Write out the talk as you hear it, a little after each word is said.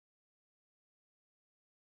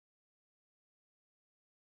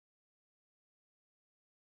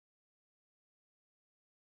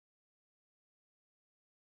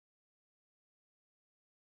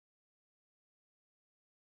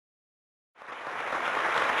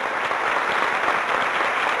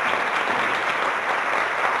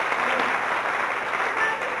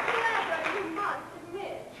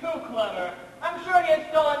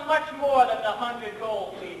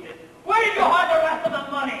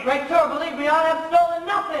great sir, believe me, I have stolen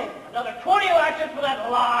nothing. Another 20 lashes for that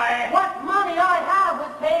lie. What money I have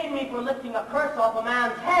was paid me for lifting a curse off a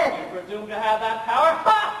man's head. You presume to have that power?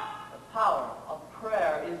 Ha! The power of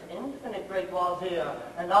prayer is infinite, great Wazir,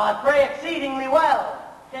 and I pray exceedingly well.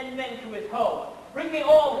 Send men to his home. Bring me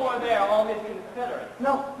all who are there, all his confederates.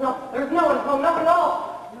 No, there's no one at home, nothing at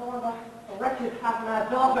all. No one but a wretched half-mad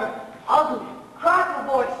daughter, ugly,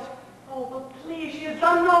 crackle-voiced. Oh, but please, she has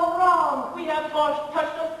done no wrong. We have touched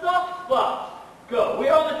a soft spot. Go, we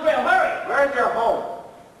are on the trail, hurry. Where's your home?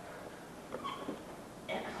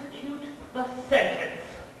 Execute the sentence.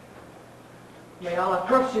 May Allah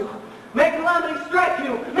curse you. May calamity strike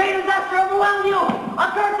you. May disaster overwhelm you.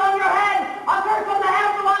 A curse on your head. A curse on the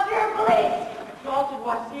head of the Wazir police. Exalted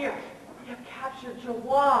Wazir, we have captured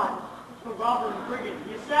Jawad. The robber and brigand,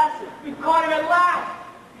 the assassin. We've caught him at last.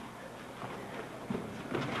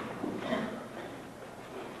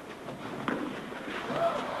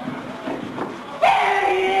 There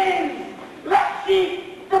he is! Let's see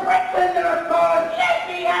the prisoner of cause. Let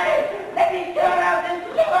me at it. Let me tear out his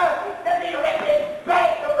liver. Let me rip his back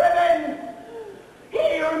to ribbons.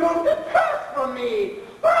 He removed the curse from me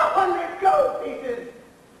for 100 gold pieces.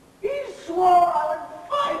 He swore I would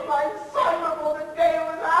find my son before the day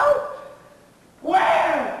was out.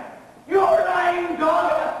 Where? You lying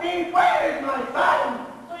dog of a thief, where is my son?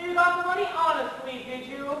 So you got the money honestly, did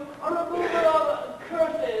you? A remover of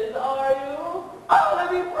curses, are you? Oh,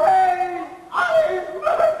 let me praise! Allah is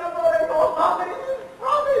merciful and Muhammad is his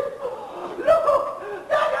prophet. Look,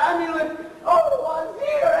 that amulet. Oh,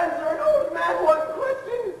 Wazir, answer an old man one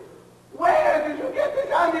question. Where did you get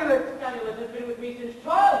this amulet? This amulet has been with me since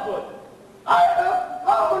childhood. I have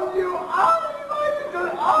found you, Ali, my little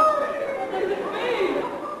Ali. What does it mean?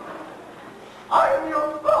 I am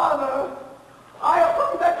your father. I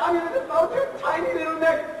hung that amulet about your tiny little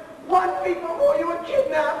neck 1 week before you were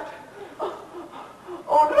kidnapped.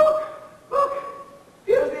 Oh, look.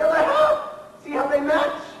 Here's the other half. See how they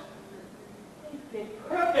match? They fit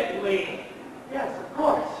perfectly. Yes, of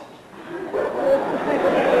course.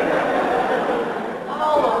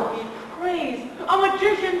 Allah be praised. A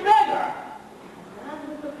magician beggar. A man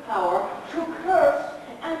with the power to curse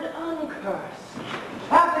and uncurse.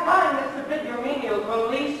 Have the kindness to bid your menial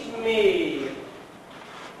release me.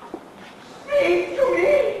 Speak to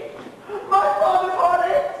me. My father's heart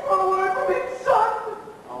aches for a word from his son.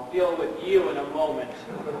 I'll deal with you in a moment.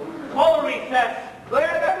 Call a recess.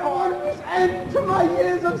 Clear the corners end to my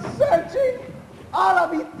years of searching. Allah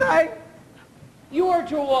be thanked. You are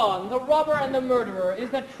Jawan, the robber and the murderer. Is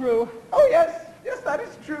that true? Oh, yes, that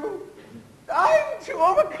is true. I'm too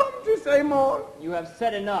overcome to say more. You have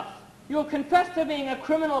said enough. You have confessed to being a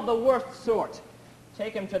criminal of the worst sort.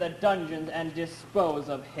 Take him to the dungeons and dispose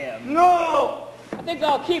of him. No! I think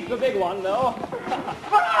I'll keep the big one, though.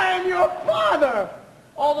 But I am your father!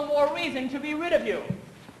 All the more reason to be rid of you.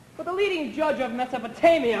 For the leading judge of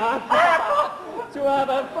Mesopotamia to have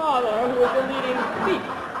a father who is the leading thief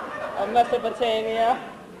of Mesopotamia,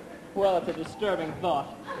 well, it's a disturbing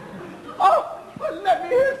thought. Oh, but let me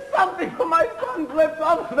hear something from my son's lips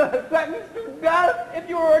other than a sentence to death. If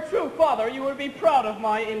you were a true father, you would be proud of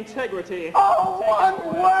my integrity. Oh, one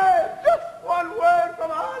word, just one word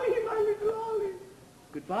from Ali, my little Ali.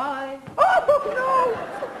 Goodbye. Oh,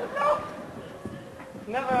 no.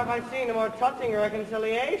 Never have I seen a more touching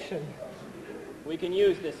reconciliation. We can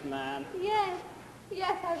use this man. Yes,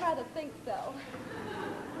 I rather think so.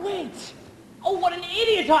 Wait! Oh, what an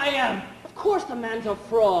idiot I am! Of course the man's a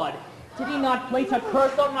fraud. Did he not place a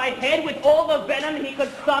curse on my head with all the venom he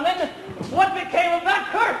could summon? What became of that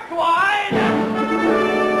curse, swine?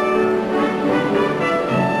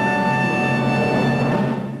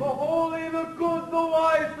 The holy, the good, the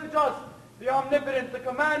wise, the just, the omnipotent, the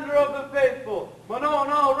commander of the faithful, Manon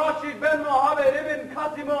al-Rashid ben Mohammed ibn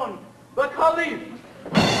Qasimun, the Caliph.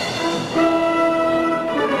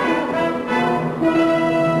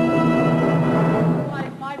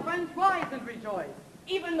 My friends, rise and rejoice.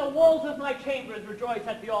 Even the walls of my chambers rejoice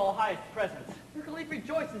at the all-highest presence. The Caliph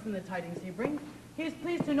rejoices in the tidings he brings. He is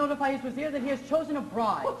pleased to notify his vizier that he has chosen a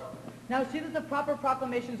bride. Now see that the proper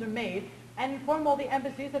proclamations are made, and inform all the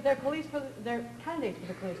embassies that their candidates for the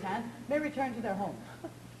Caliph's hand may return to their homes.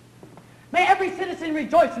 May every citizen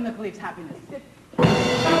rejoice in the Caliph's happiness.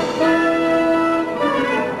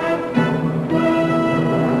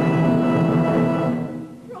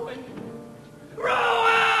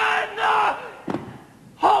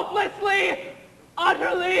 Hopelessly,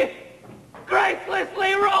 utterly,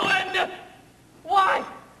 gracelessly ruined! Why?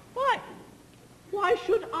 Why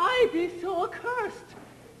should I be so accursed?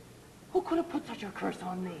 Who could have put such a curse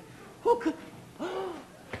on me? Who could...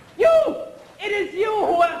 You! It is you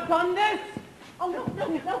who have done this! Oh,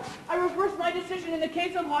 no. I reverse my decision in the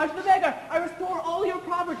case of Marge the beggar. I restore all your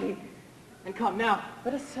property. And come now,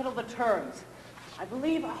 let us settle the terms. I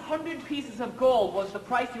believe 100 pieces of gold was the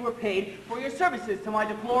price you were paid for your services to my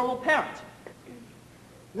deplorable parent.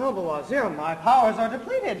 Noble Wazir, my powers are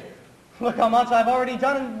depleted. Look how much I've already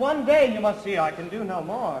done in one day. You must see I can do no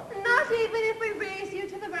more. Not even if we raise you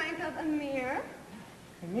to the rank of Emir.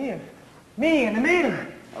 Emir? Me, an Emir?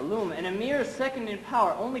 Alum, an Emir second in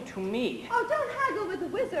power only to me. Oh, don't haggle with the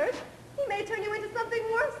wizard. He may turn you into something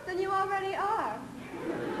worse than you already are.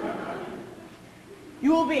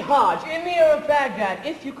 You will be Hajj, Emir of Baghdad,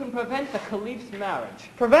 if you can prevent the Caliph's marriage.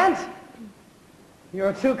 Prevent?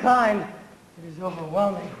 You're too kind. It is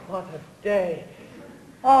overwhelming. What a day.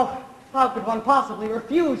 Oh, how could one possibly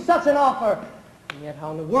refuse such an offer? And yet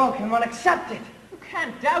how in the world can one accept it? You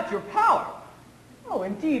can't doubt your power. Oh,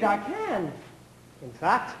 indeed I can. In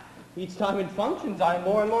fact, each time it functions, I am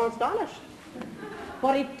more and more astonished.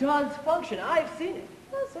 But it does function. I've seen it.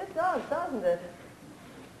 Yes, it does, doesn't it?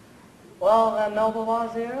 Well, then, Noble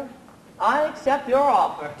Wazir, I accept your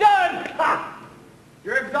offer. Done! Ha!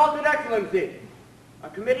 Your exalted excellency, a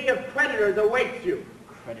committee of creditors awaits you.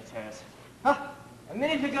 Creditors. Huh? A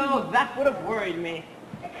minute ago, that would have worried me.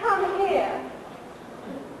 Come here.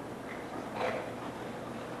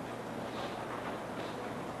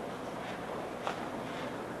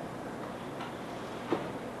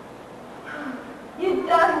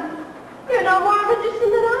 You're no more a magician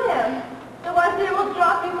than I am. The wazir will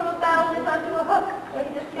drop you from a balcony onto a hook when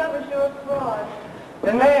he discovers you're a fraud.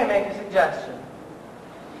 Then may I make a suggestion?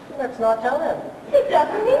 Let's not tell him. He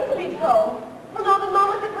doesn't need to be told. He'll know the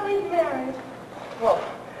moment the Khalif's married. Well,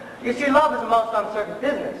 you see, love is a most uncertain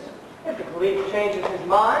business. If the Khalif changes his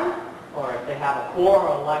mind, or if they have a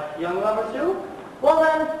quarrel like young lovers do, well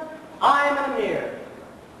then, I'm an Emir.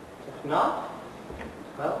 If not,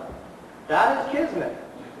 well, that is Kismet.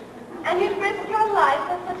 And you'd risk your life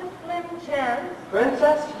for such a slim chance?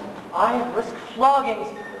 Princess, I have risked floggings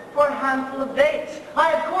for a handful of dates. I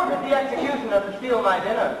have courted the executioner to steal my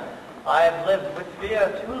dinner. I have lived with fear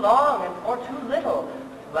too long and for too little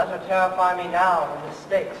to let her terrify me now when the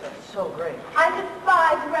stakes are so great. I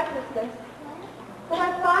despise recklessness, but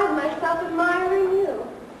I find myself admiring you.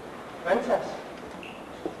 Princess,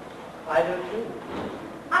 I do too.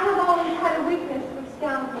 I have always had a weakness for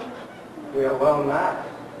scoundrels. We are well matched.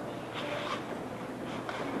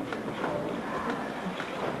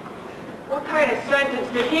 What kind of sentence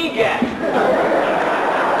did he get?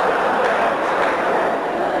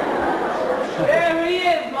 There he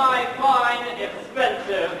is, my fine,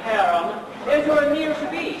 expensive harem. Is your Emir to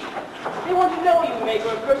be? They want to know you, maker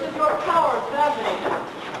of curses. Your power is fascinating.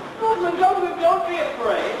 Gentlemen, don't be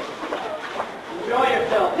afraid. Enjoy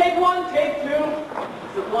yourself. Take one, take two.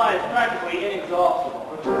 The supply is practically inexhaustible.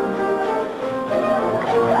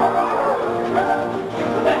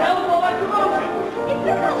 What the hell is all that commotion? It's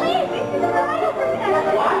the Khalif! It's the Khalif!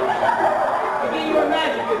 What? Begin your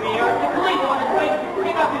magic with me, or the Khalif on his way to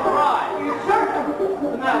bring up his bride. You certain? What's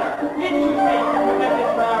the matter? Did you take to prevent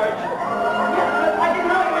this marriage? Yes, but I didn't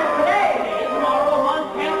know you were today. Today, tomorrow, a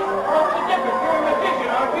month, hence. What's the difference? You're a magician,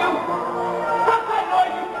 aren't you? Stop that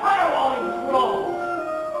noise, you caterwauling troll!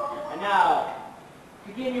 And now,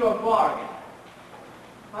 begin your bargain.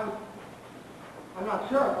 I'm not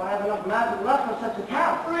sure if I have enough magic left for such a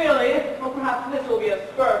task. Really? Well, perhaps this will be a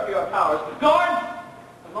spur for your powers. Guards!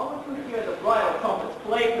 The moment you hear the bridal trumpets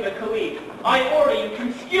play for the Khalif, I order you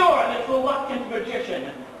to skewer this reluctant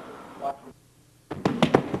magician.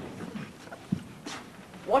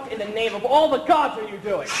 What in the name of all the gods are you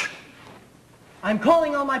doing? I'm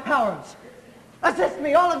calling on my powers. Assist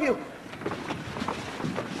me, all of you.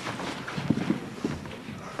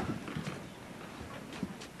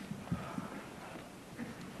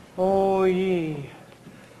 O ye,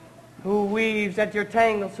 who weaves at your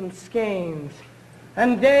tanglesome skeins,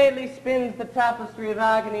 and daily spins the tapestry of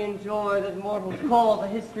agony and joy that mortals call the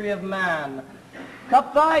history of man,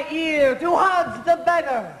 cup thy ear to Hajj the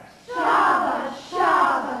beggar. Shabash,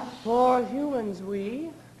 shabash. For humans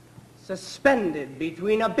we, suspended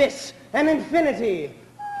between abyss and infinity,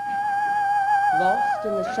 lost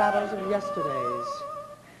in the shadows of yesterdays,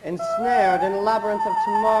 ensnared in a labyrinth of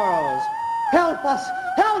tomorrows. Help us!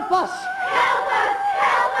 Help us! Help us!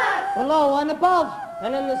 Help us! Below and above,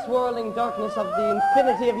 and in the swirling darkness of the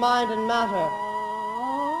infinity of mind and matter,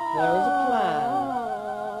 there is a plan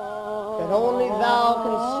that only thou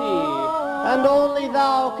can see, and only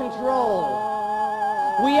thou control.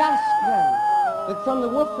 We ask then, that from the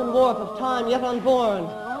woof and warp of time yet unborn,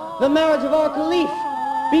 the marriage of our Khalif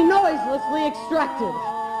be noiselessly extracted.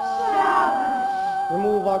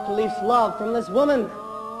 Remove our caliph's love from this woman,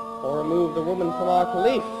 or remove the woman from our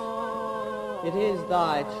caliph. It is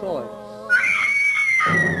thy choice.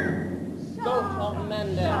 Goat of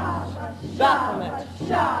Mendes, Baphomet,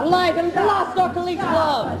 light and blast our caliph's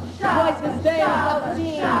love. Twice this day hast thou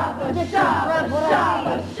seen, the victor grant what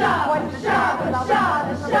I see.